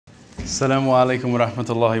Assalamu alaikum wa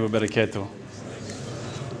rahmatullahi wa barakatuh.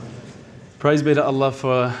 Praise be to Allah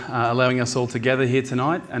for allowing us all to gather here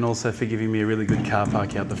tonight, and also for giving me a really good car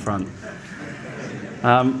park out the front.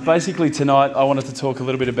 Basically tonight I wanted to talk a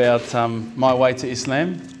little bit about my way to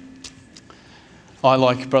Islam. I,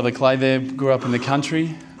 like Brother Clay there, grew up in the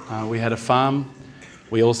country. We had a farm.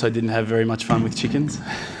 We also didn't have very much fun with chickens.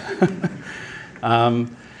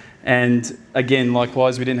 And again,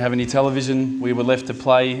 likewise, we didn't have any television. We were left to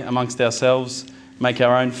play amongst ourselves, make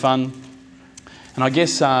our own fun. And I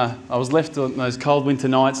guess I was left on those cold winter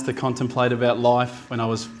nights to contemplate about life when I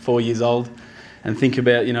was 4 years old and think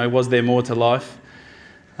about, was there more to life?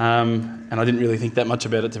 And I didn't really think that much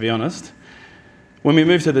about it, to be honest. When we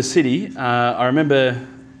moved to the city, I remember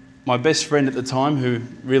my best friend at the time, who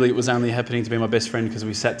really it was only happening to be my best friend because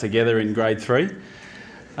we sat together in grade 3.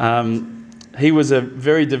 He was a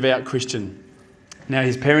very devout Christian. Now,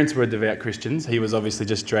 his parents were devout Christians. He was obviously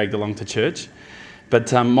just dragged along to church.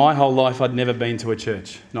 But my whole life, I'd never been to a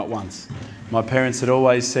church, not once. My parents had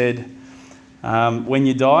always said, when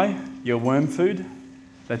you die, you're worm food.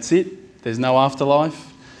 That's it. There's no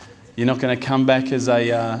afterlife. You're not going to come back as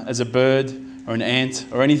a bird or an ant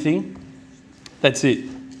or anything. That's it.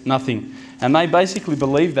 Nothing. And they basically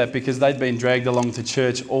believed that because they'd been dragged along to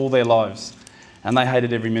church all their lives. And they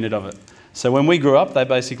hated every minute of it. So when we grew up, they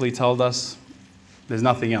basically told us there's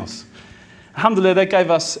nothing else. Alhamdulillah, that gave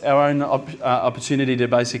us our own opportunity to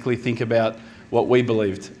basically think about what we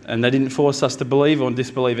believed. And they didn't force us to believe or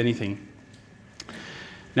disbelieve anything.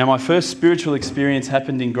 Now, my first spiritual experience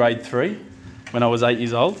happened in grade 3 when I was 8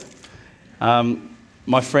 years old.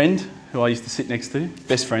 My friend, who I used to sit next to,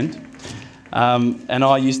 best friend, and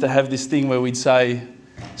I used to have this thing where we'd say,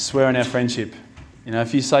 swear on our friendship.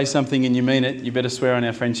 If you say something and you mean it, you better swear on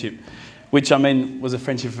our friendship. Which, was a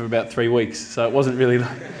friendship for about 3 weeks, so it wasn't really a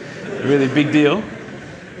really big deal.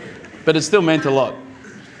 But it still meant a lot.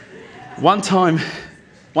 One time,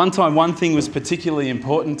 one thing was particularly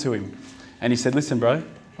important to him. And he said, listen, bro, I'm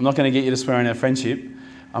not going to get you to swear on our friendship.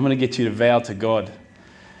 I'm going to get you to vow to God.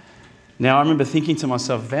 Now, I remember thinking to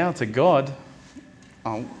myself, vow to God?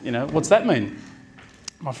 Oh, what's that mean?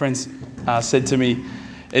 My friends said to me,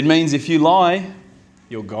 it means if you lie,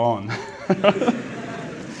 you're gone.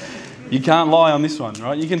 You can't lie on this one,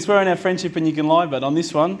 right? You can swear on our friendship and you can lie, but on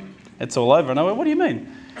this one, it's all over. And I went, what do you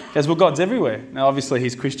mean? He goes, well, God's everywhere. Now, obviously,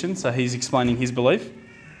 he's Christian, so he's explaining his belief.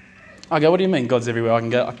 I go, what do you mean God's everywhere? I can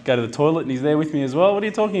go to the toilet and he's there with me as well. What are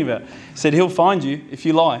you talking about? He said, he'll find you if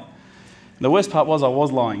you lie. And the worst part was I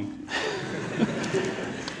was lying.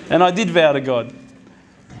 And I did vow to God.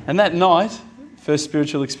 And that night, first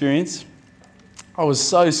spiritual experience, I was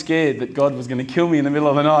so scared that God was going to kill me in the middle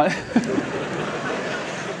of the night.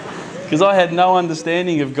 Because I had no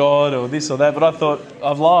understanding of God or this or that, but I thought,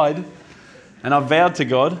 I've lied and I've vowed to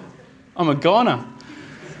God, I'm a goner.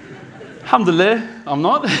 Alhamdulillah, I'm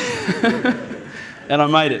not. And I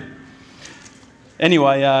made it.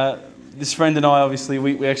 Anyway, this friend and I, obviously,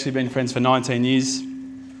 we actually been friends for 19 years.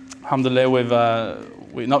 Alhamdulillah,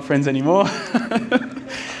 we're not friends anymore.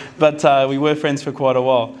 But we were friends for quite a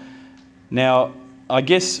while. Now, I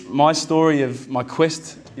guess my story of my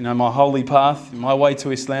quest, my holy path, my way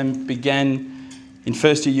to Islam began in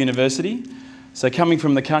first year university. So coming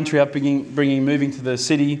from the country up, moving to the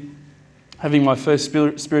city, having my first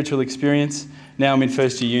spiritual experience, now I'm in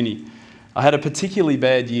first year uni. I had a particularly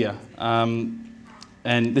bad year. And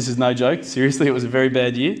this is no joke, seriously, it was a very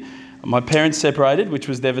bad year. My parents separated, which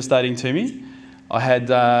was devastating to me. I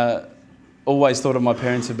had always thought of my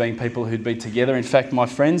parents as being people who'd be together. In fact, my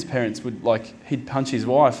friend's parents he'd punch his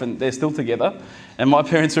wife and they're still together. And my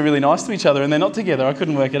parents were really nice to each other and they're not together. I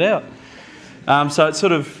couldn't work it out. So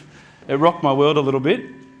it rocked my world a little bit.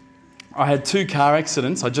 I had 2 car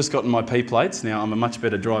accidents. I'd just gotten my P plates. Now, I'm a much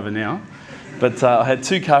better driver now. But I had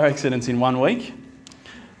 2 car accidents in 1 week.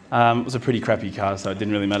 It was a pretty crappy car, so it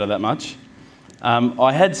didn't really matter that much.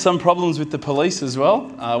 I had some problems with the police as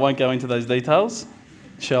well. I won't go into those details.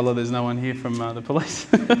 Inshallah, there's no one here from the police.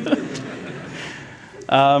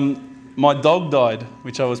 My dog died,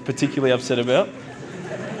 which I was particularly upset about.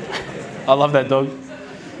 I love that dog.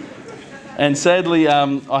 And sadly,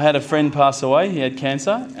 I had a friend pass away. He had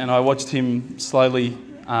cancer, and I watched him slowly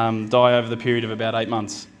die over the period of about 8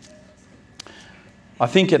 months. I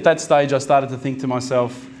think at that stage, I started to think to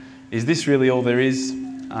myself, is this really all there is?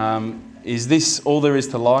 Is this all there is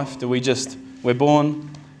to life? We're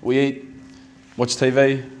born, we eat, watch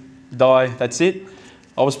TV, die, that's it?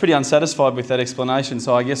 I was pretty unsatisfied with that explanation,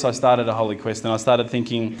 so I guess I started a holy quest and I started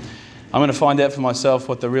thinking, I'm going to find out for myself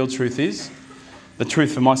what the real truth is, the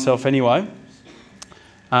truth for myself anyway.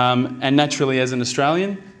 And naturally, as an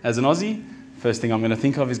Australian, as an Aussie, first thing I'm going to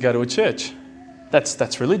think of is go to a church.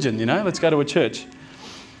 That's religion, you know, let's go to a church.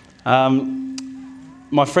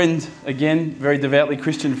 My friend, again, very devoutly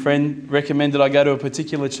Christian friend, recommended I go to a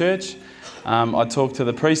particular church. I talked to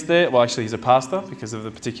the priest there. Well, actually, he's a pastor because of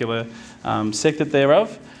the particular sect that they're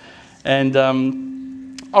of. And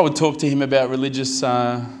I would talk to him about religious,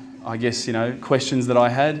 I guess, you know, questions that I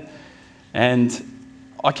had. And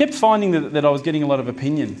I kept finding that I was getting a lot of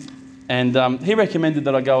opinion. And he recommended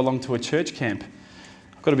that I go along to a church camp.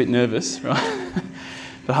 I got a bit nervous, right?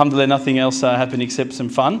 But alhamdulillah, nothing else happened except some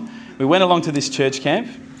fun. We went along to this church camp.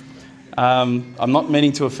 I'm not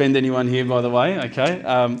meaning to offend anyone here, by the way, okay?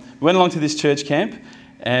 We went along to this church camp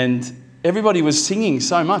and everybody was singing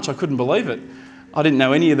so much, I couldn't believe it. I didn't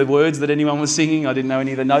know any of the words that anyone was singing. I didn't know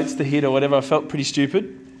any of the notes to hit or whatever. I felt pretty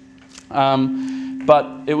stupid. But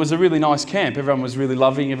it was a really nice camp. Everyone was really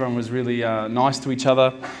loving. Everyone was really nice to each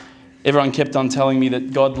other. Everyone kept on telling me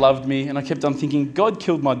that God loved me. And I kept on thinking, God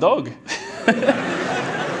killed my dog.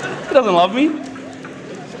 He doesn't love me.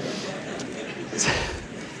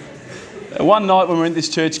 One night when we were at this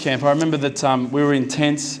church camp, I remember that we were in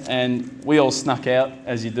tents and we all snuck out,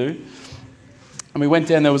 as you do. And we went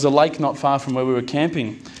down, there was a lake not far from where we were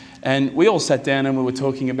camping. And we all sat down and we were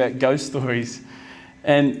talking about ghost stories.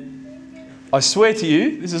 And I swear to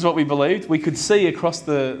you, this is what we believed, we could see across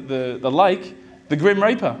the lake the Grim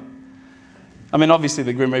Reaper. I mean, obviously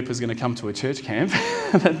the Grim Reaper's going to come to a church camp.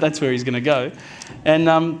 That's where he's going to go.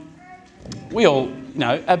 And we all, you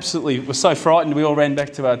know, absolutely were so frightened. We all ran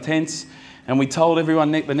back to our tents and we told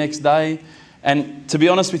everyone the next day. And to be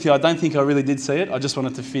honest with you, I don't think I really did see it. I just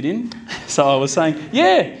wanted to fit in. So I was saying,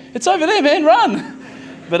 yeah, it's over there, man, run.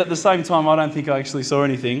 But at the same time, I don't think I actually saw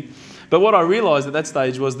anything. But what I realised at that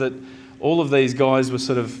stage was that all of these guys were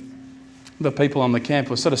sort of, the people on the camp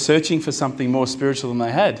were sort of searching for something more spiritual than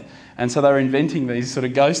they had. And so they were inventing these sort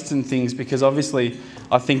of ghosts and things because obviously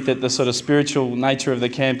I think that the sort of spiritual nature of the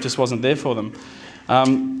camp just wasn't there for them.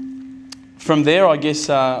 From there, I guess,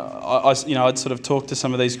 I'd sort of talked to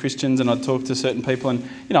some of these Christians and I'd talked to certain people and,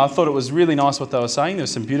 you know, I thought it was really nice what they were saying. There were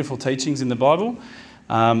some beautiful teachings in the Bible.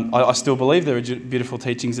 I still believe there are beautiful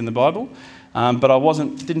teachings in the Bible, but I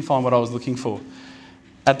didn't find what I was looking for.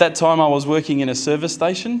 At that time, I was working in a service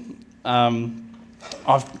station.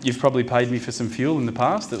 You've probably paid me for some fuel in the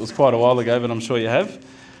past. It was quite a while ago, but I'm sure you have.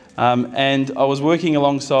 And I was working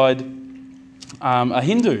alongside a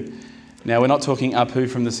Hindu. Now, we're not talking Apu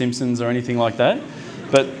from The Simpsons or anything like that,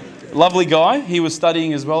 but lovely guy. He was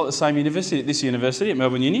studying as well at the same university, at this university, at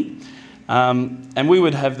Melbourne Uni. And we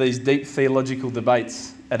would have these deep theological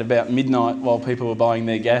debates at about midnight while people were buying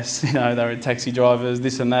their gas. You know, they were taxi drivers,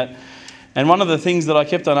 this and that. And one of the things that I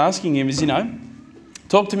kept on asking him is, you know,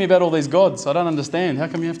 talk to me about all these gods. I don't understand. How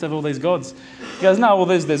come you have to have all these gods? He goes, no, well,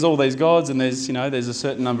 there's all these gods and there's a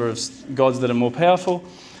certain number of gods that are more powerful.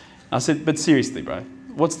 I said, but seriously, bro,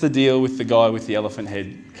 what's the deal with the guy with the elephant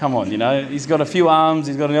head? Come on, you know, he's got a few arms,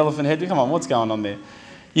 he's got an elephant head. Come on, what's going on there?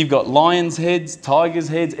 You've got lions' heads, tigers'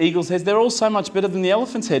 heads, eagles' heads. They're all so much better than the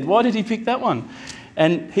elephant's head. Why did he pick that one?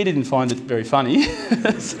 And he didn't find it very funny.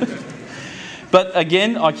 But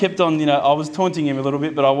again, I kept on, you know, I was taunting him a little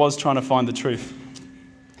bit, but I was trying to find the truth.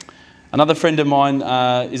 Another friend of mine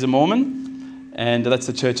is a Mormon, and that's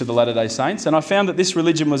the Church of the Latter-day Saints. And I found that this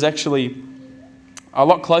religion was actually a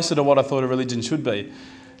lot closer to what I thought a religion should be.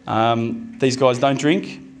 These guys don't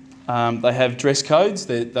drink. They have dress codes.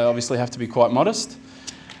 They obviously have to be quite modest.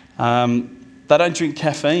 They don't drink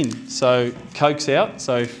caffeine, so Coke's out.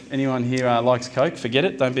 So if anyone here likes Coke, forget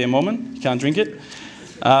it. Don't be a Mormon. You can't drink it.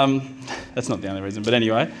 That's not the only reason, but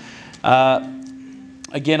anyway.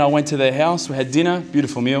 Again, I went to their house. We had dinner,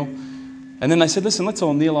 beautiful meal. And then they said, listen, let's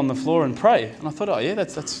all kneel on the floor and pray. And I thought, oh yeah,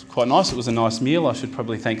 that's quite nice. It was a nice meal. I should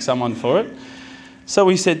probably thank someone for it. So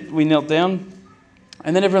we knelt down,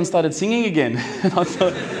 and then everyone started singing again. And I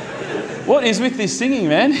thought, what is with this singing,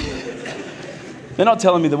 man? They're not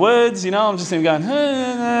telling me the words, you know. I'm just going, you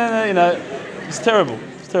know, it's terrible.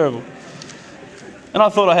 It's terrible. And I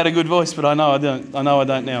thought I had a good voice, but I know I don't. I know I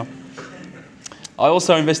don't now. I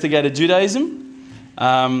also investigated Judaism.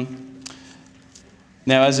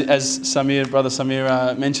 Now, as Brother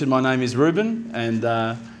Samir mentioned, my name is Reuben, and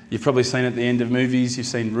you've probably seen at the end of movies, you've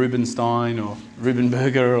seen Reubenstein or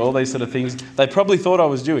Reubenberger or all these sort of things. They probably thought I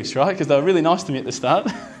was Jewish, right? Because they were really nice to me at the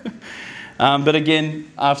start. But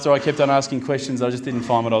again, after I kept on asking questions, I just didn't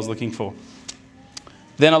find what I was looking for.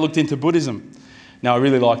 Then I looked into Buddhism. Now, I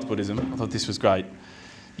really liked Buddhism. I thought this was great.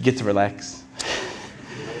 You get to relax.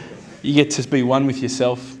 You get to be one with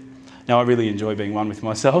yourself. Now, I really enjoy being one with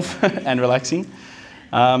myself and relaxing.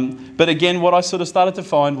 But again, what I sort of started to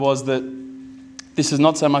find was that this is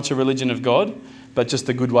not so much a religion of God, but just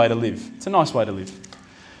a good way to live. It's a nice way to live.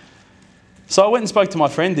 So I went and spoke to my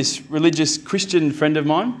friend, this religious Christian friend of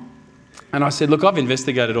mine, and I said, look, I've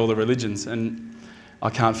investigated all the religions and I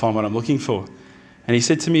can't find what I'm looking for. And he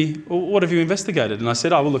said to me, well, what have you investigated? And I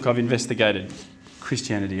said, oh, well, look, I've investigated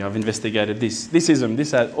Christianity. I've investigated this ism,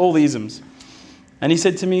 this, that, all the isms. And he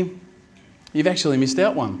said to me, you've actually missed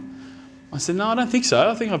out one. I said, no, I don't think so.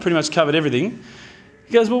 I think I pretty much covered everything.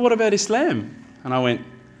 He goes, well, what about Islam? And I went,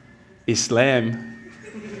 Islam?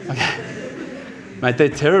 Okay. Mate, they're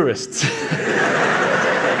terrorists.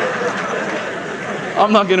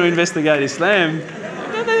 I'm not going to investigate Islam.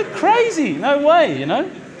 They're crazy. No way, you know.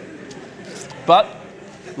 But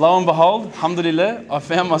lo and behold, alhamdulillah, I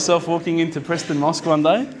found myself walking into Preston Mosque one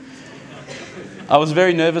day. I was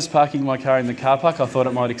very nervous parking my car in the car park. I thought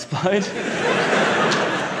it might explode.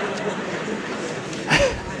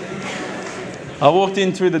 I walked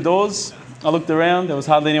in through the doors. I looked around. There was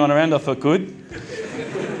hardly anyone around. I thought, good.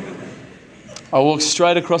 I walked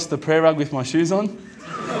straight across the prayer rug with my shoes on.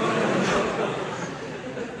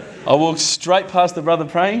 I walked straight past the brother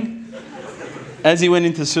praying. As he went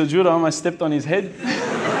into sujood, I almost stepped on his head.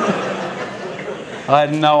 I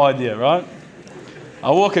had no idea, right? I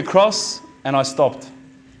walk across and I stopped.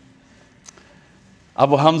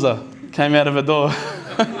 Abu Hamza came out of a door.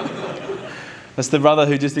 That's the brother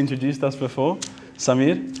who just introduced us before,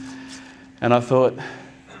 Samir. And I thought,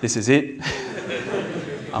 this is it.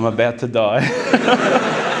 I'm about to die.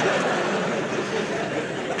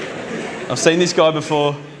 I've seen this guy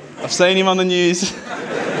before. I've seen him on the news.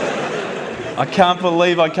 I can't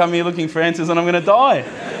believe I come here looking for answers and I'm going to die.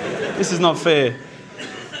 This is not fair.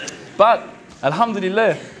 But,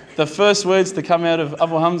 alhamdulillah, the first words to come out of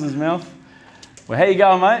Abu Hamza's mouth were, how you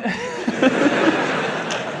going, mate?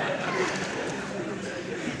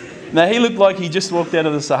 Now, he looked like he just walked out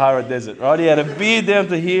of the Sahara Desert, right? He had a beard down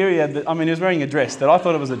to here. He was wearing a dress that I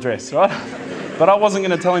thought it was a dress, right? But I wasn't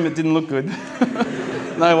going to tell him it didn't look good.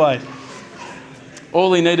 No way.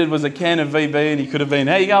 All he needed was a can of VB and he could have been,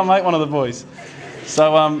 how you going, mate? One of the boys.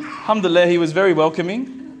 So, alhamdulillah, he was very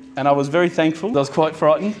welcoming and I was very thankful. I was quite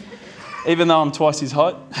frightened, even though I'm twice his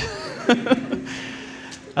height.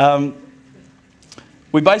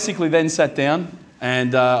 We basically then sat down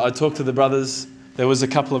and I talked to the brothers. There was a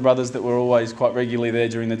couple of brothers that were always quite regularly there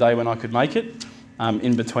during the day when I could make it,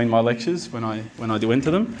 in between my lectures when I went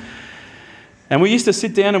to them. And we used to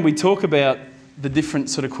sit down and we'd talk about the different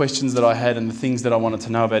sort of questions that I had and the things that I wanted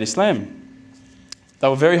to know about Islam. They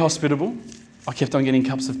were very hospitable. I kept on getting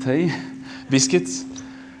cups of tea, biscuits.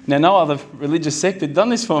 Now, no other religious sect had done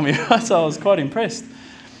this for me, right? So I was quite impressed.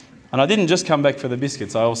 And I didn't just come back for the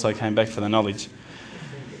biscuits, I also came back for the knowledge.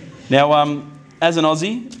 Now, as an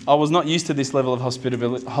Aussie, I was not used to this level of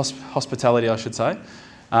hospitality, I should say.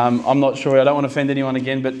 I'm not sure, I don't want to offend anyone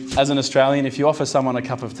again, but as an Australian, if you offer someone a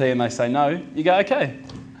cup of tea and they say no, you go, okay.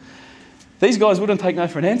 These guys wouldn't take no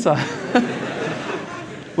for an answer.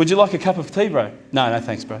 Would you like a cup of tea, bro? No,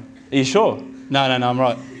 thanks, bro. Are you sure? No, I'm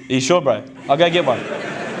right. Are you sure, bro? I'll go get one.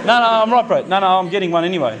 No, I'm right, bro. No, I'm getting one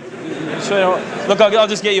anyway. Sure, look, I'll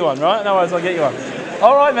just get you one, right? No worries, I'll get you one.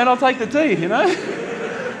 All right, man, I'll take the tea, you know?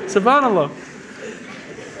 Subhanallah.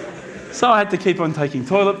 So I had to keep on taking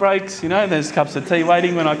toilet breaks, you know, there's cups of tea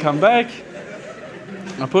waiting when I come back.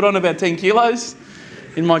 I put on about 10 kilos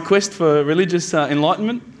in my quest for religious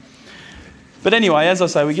enlightenment. But anyway, as I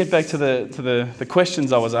say, we get back to the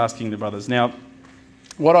questions I was asking the brothers. Now,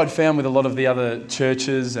 what I'd found with a lot of the other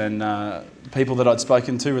churches and people that I'd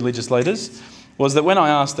spoken to, religious leaders, was that when I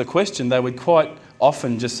asked a question, they would quite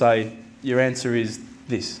often just say, your answer is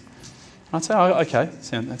this. I'd say, oh, okay,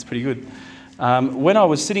 that's pretty good. When I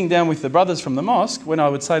was sitting down with the brothers from the mosque, when I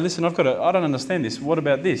would say, listen, I don't understand this, what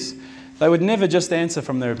about this? They would never just answer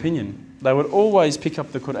from their opinion. They would always pick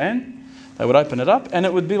up the Quran, they would open it up, and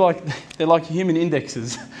it would be like, they're like human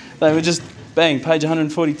indexes. They would just, bang, page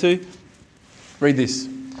 142, read this.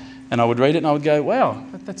 And I would read it and I would go, wow,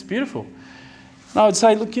 that's beautiful. And I would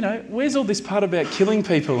say, look, you know, where's all this part about killing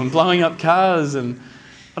people and blowing up cars? And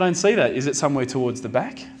I don't see that. Is it somewhere towards the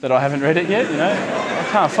back that I haven't read it yet? You know, I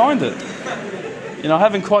can't find it. You know, I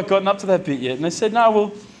haven't quite gotten up to that bit yet. And they said,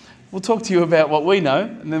 no, we'll talk to you about what we know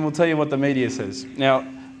and then we'll tell you what the media says. Now,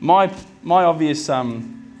 my obvious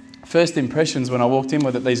first impressions when I walked in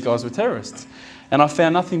were that these guys were terrorists. And I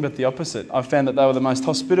found nothing but the opposite. I found that they were the most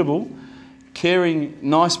hospitable, caring,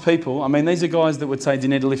 nice people. I mean, these are guys that would say, do you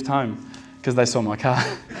need a lift home? Because they saw my car.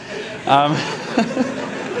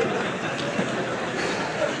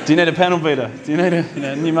 Do you need a panel beater? Do you need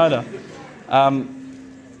a new motor?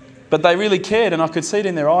 But they really cared, and I could see it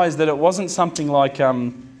in their eyes that it wasn't something like,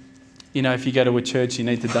 you know, if you go to a church, you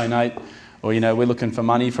need to donate, Or, we're looking for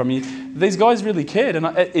money from you. These guys really cared, and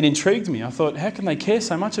it intrigued me. I thought, how can they care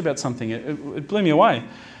so much about something? It blew me away.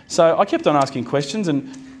 So I kept on asking questions,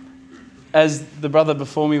 and as the brother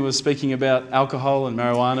before me was speaking about alcohol and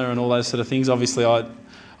marijuana and all those sort of things, obviously I'd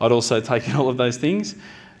also taken all of those things.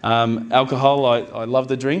 Alcohol, I loved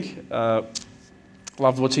the drink.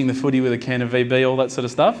 Loved watching the footy with a can of VB, all that sort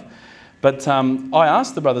of stuff. But I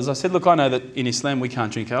asked the brothers, I said, look, I know that in Islam we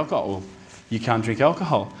can't drink alcohol. Well, you can't drink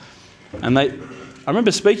alcohol. And I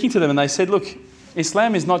remember speaking to them, and they said, look,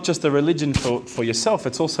 Islam is not just a religion for yourself,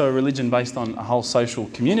 it's also a religion based on a whole social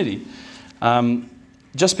community.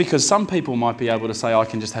 Just because some people might be able to say, I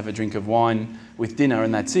can just have a drink of wine with dinner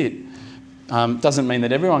and that's it, doesn't mean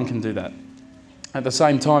that everyone can do that. At the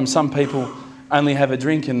same time, some people only have a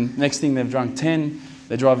drink and next thing they've drunk 10,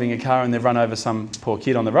 they're driving a car and they've run over some poor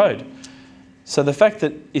kid on the road. So the fact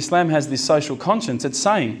that Islam has this social conscience, it's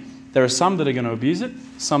saying there are some that are going to abuse it,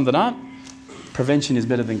 some that aren't. Prevention is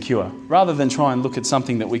better than cure. Rather than try and look at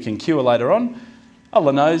something that we can cure later on,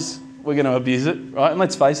 Allah knows we're going to abuse it, right? And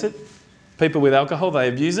let's face it, people with alcohol, they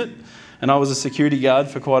abuse it. And I was a security guard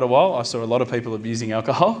for quite a while. I saw a lot of people abusing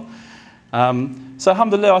alcohol. So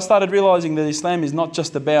alhamdulillah, I started realising that Islam is not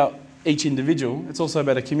just about each individual, it's also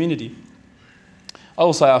about a community. I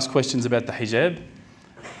also asked questions about the hijab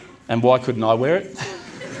and why couldn't I wear it?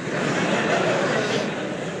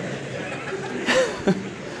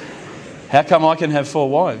 How come I can have 4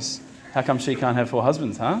 wives? How come she can't have 4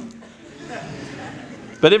 husbands, huh?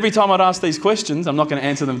 But every time I'd ask these questions, I'm not going to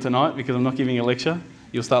answer them tonight because I'm not giving a lecture.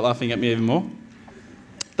 You'll start laughing at me even more.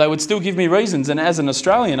 They would still give me reasons, and as an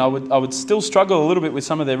Australian, I would still struggle a little bit with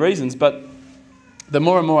some of their reasons, but the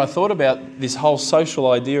more and more I thought about this whole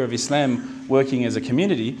social idea of Islam working as a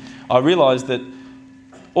community, I realised that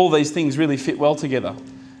all these things really fit well together.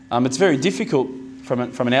 It's very difficult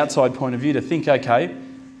from an outside point of view to think, okay,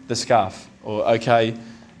 the scarf, or okay,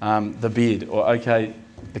 the beard, or okay,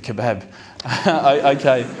 the kebab,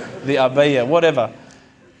 okay, the abaya, whatever.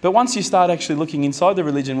 But once you start actually looking inside the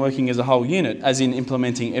religion working as a whole unit, as in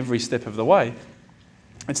implementing every step of the way,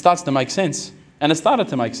 it starts to make sense. And it started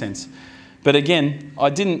to make sense. But again, I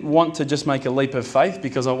didn't want to just make a leap of faith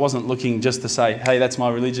because I wasn't looking just to say, hey, that's my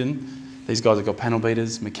religion. These guys have got panel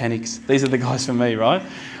beaters, mechanics. These are the guys for me, right?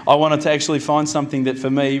 I wanted to actually find something that for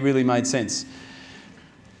me really made sense.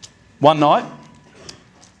 One night,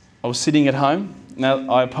 I was sitting at home.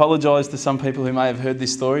 Now, I apologise to some people who may have heard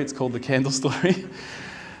this story. It's called the candle story.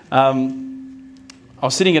 I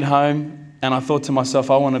was sitting at home and I thought to myself,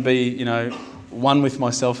 I want to be, one with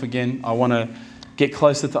myself again. I want to get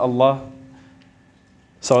closer to Allah.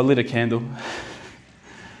 So I lit a candle.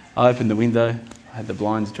 I opened the window. I had the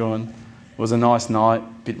blinds drawn. It was a nice night,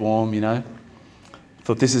 a bit warm, I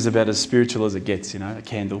thought this is about as spiritual as it gets, a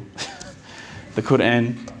candle. The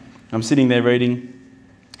Quran. I'm sitting there reading.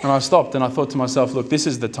 And I stopped and I thought to myself, look, this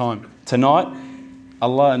is the time. Tonight,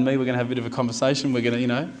 Allah and me, we're going to have a bit of a conversation. We're going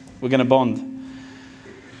to, we're going to bond.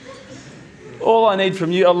 All I need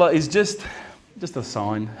from you, Allah, is just a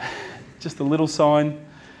sign. Just a little sign.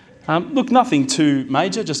 Look, nothing too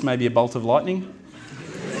major, just maybe a bolt of lightning.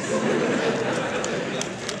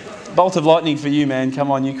 Bolt of lightning for you, man. Come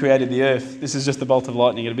on, you created the earth. This is just a bolt of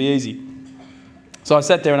lightning. It'll be easy. So I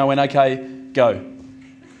sat there and I went, okay, go.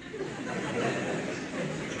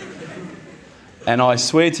 And I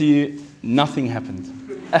swear to you, nothing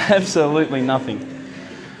happened. Absolutely nothing.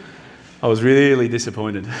 I was really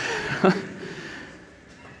disappointed.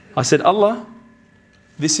 I said, Allah,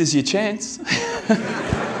 this is your chance.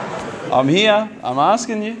 I'm here. I'm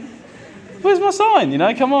asking you. Where's my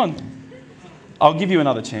sign? Come on. I'll give you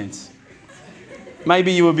another chance.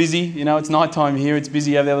 Maybe you were busy. It's night time here. It's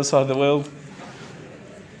busy over the other side of the world.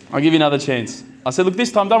 I'll give you another chance. I said, look,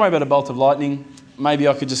 this time, don't worry about a bolt of lightning. Maybe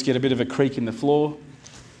I could just get a bit of a creak in the floor.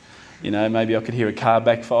 Maybe I could hear a car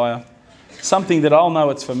backfire. Something that I'll know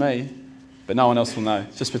it's for me, but no one else will know.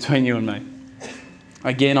 It's just between you and me.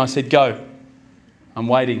 Again, I said, go. I'm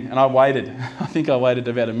waiting. And I waited. I think I waited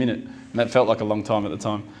about a minute. And that felt like a long time at the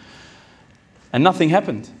time. And nothing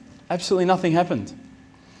happened. Absolutely nothing happened.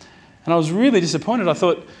 And I was really disappointed. I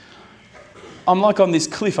thought, I'm like on this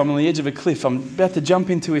cliff. I'm on the edge of a cliff. I'm about to jump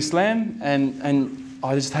into Islam and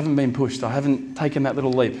I just haven't been pushed. I haven't taken that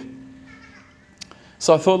little leap.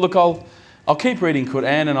 So I thought, look, I'll keep reading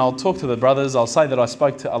Quran and I'll talk to the brothers. I'll say that I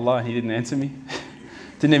spoke to Allah and He didn't answer me.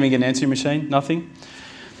 Didn't even get an answering machine, nothing.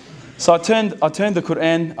 So I turned the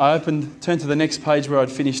Quran, turned to the next page where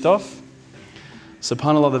I'd finished off.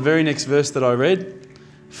 SubhanAllah, the very next verse that I read,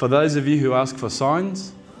 for those of you who ask for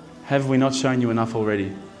signs, have we not shown you enough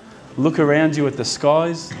already? Look around you at the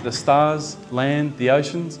skies, the stars, land, the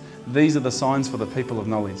oceans. These are the signs for the people of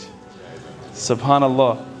knowledge.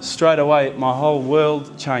 Subhanallah. Straight away, my whole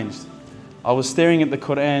world changed. I was staring at the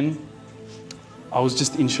Quran. I was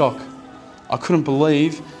just in shock. I couldn't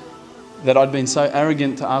believe that I'd been so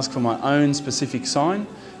arrogant to ask for my own specific sign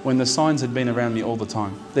when the signs had been around me all the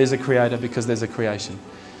time. There's a creator because there's a creation.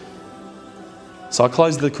 So I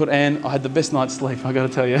closed the Quran. I had the best night's sleep, I got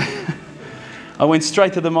to tell you. I went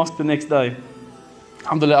straight to the mosque the next day.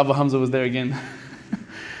 Alhamdulillah, Abu Hamza was there again.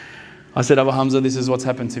 I said, Abu Hamza, this is what's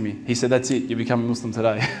happened to me. He said, that's it, you become a Muslim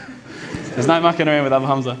today. There's no mucking around with Abu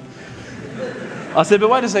Hamza. I said, but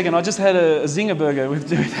wait a second, I just had a zinger burger with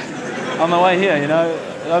Jude on the way here, you know.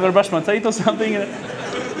 I got to brush my teeth or something.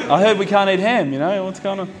 I heard we can't eat ham, you know, what's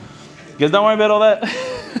going on? He goes, don't worry about all that.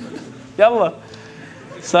 Yallah.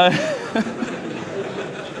 So,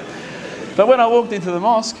 but when I walked into the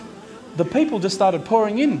mosque, the people just started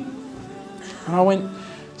pouring in. And I went,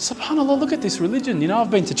 subhanAllah, look at this religion. You know,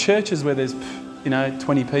 I've been to churches where there's,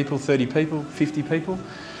 20 people, 30 people, 50 people.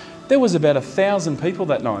 There was about 1,000 people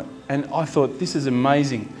that night. And I thought, this is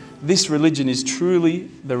amazing. This religion is truly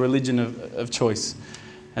the religion of choice.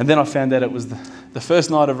 And then I found out it was the first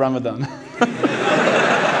night of Ramadan.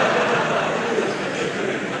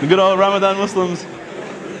 The good old Ramadan Muslims.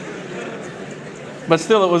 But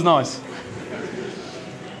still, it was nice.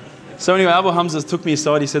 So anyway, Abu Hamza took me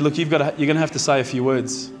aside. He said, look, you're going to have to say a few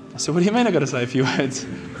words. I said, what do you mean I've got to say a few words?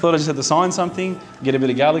 I thought I just had to sign something, get a bit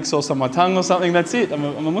of garlic sauce on my tongue or something, that's it. I'm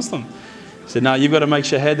a Muslim. He said, no, you've got to make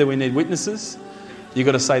shahada, we need witnesses. You've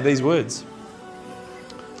got to say these words.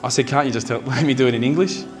 I said, can't you just let me do it in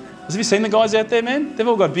English? I said, have you seen the guys out there, man? They've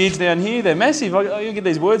all got beards down here. They're massive. You get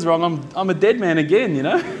these words wrong, I'm a dead man again, you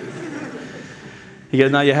know? He goes,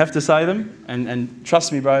 no, you have to say them. And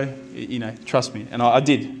trust me, bro, trust me. And I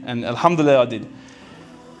did. And alhamdulillah, I did.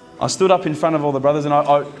 I stood up in front of all the brothers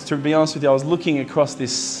and to be honest with you, I was looking across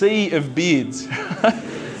this sea of beards.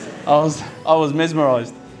 I was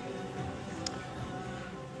mesmerised.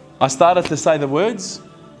 I started to say the words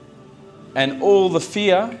and all the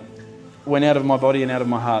fear went out of my body and out of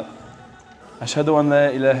my heart. Ashhadu an la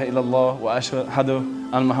ilaha illallah wa ashhadu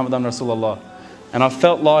an Muhammadan Rasulullah. And I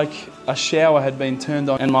felt like a shower had been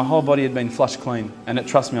turned on and my whole body had been flushed clean. And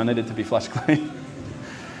trust me, I needed to be flushed clean.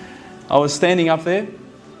 I was standing up there.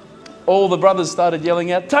 All the brothers started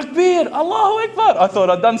yelling out, Takbir, Allahu Akbar. I thought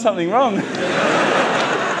I'd done something wrong.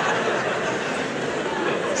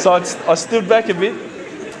 So I stood back a bit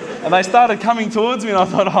and they started coming towards me and I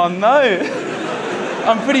thought, oh no.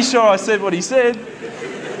 I'm pretty sure I said what he said.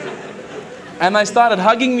 And they started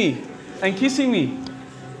hugging me and kissing me.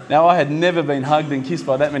 Now, I had never been hugged and kissed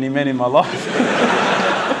by that many men in my life.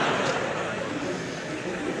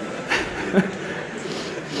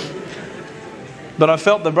 But I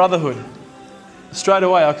felt the brotherhood. Straight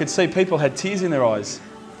away, I could see people had tears in their eyes.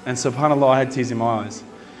 And subhanAllah, I had tears in my eyes.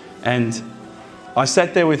 And I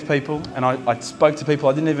sat there with people and I spoke to people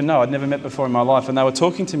I didn't even know, I'd never met before in my life. And they were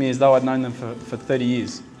talking to me as though I'd known them for 30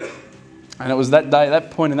 years. And it was that day,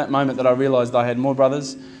 that point in that moment that I realised I had more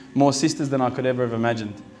brothers, more sisters than I could ever have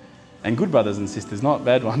imagined. And good brothers and sisters, not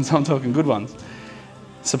bad ones, I'm talking good ones.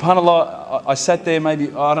 SubhanAllah, I sat there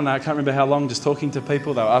maybe, I don't know, I can't remember how long, just talking to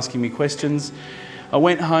people, they were asking me questions. I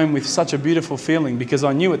went home with such a beautiful feeling because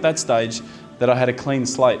I knew at that stage that I had a clean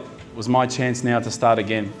slate. It was my chance now to start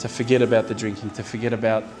again, to forget about the drinking, to forget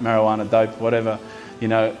about marijuana, dope, whatever,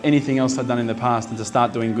 anything else I'd done in the past and to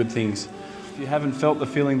start doing good things. If you haven't felt the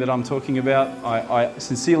feeling that I'm talking about, I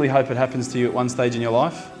sincerely hope it happens to you at one stage in your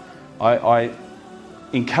life. I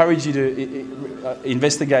encourage you to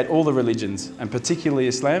investigate all the religions, and particularly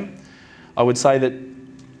Islam. I would say that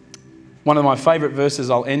one of my favourite verses,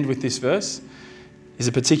 I'll end with this verse, is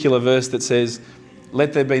a particular verse that says,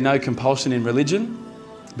 let there be no compulsion in religion,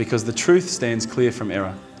 because the truth stands clear from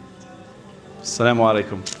error. Assalamu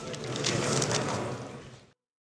alaikum.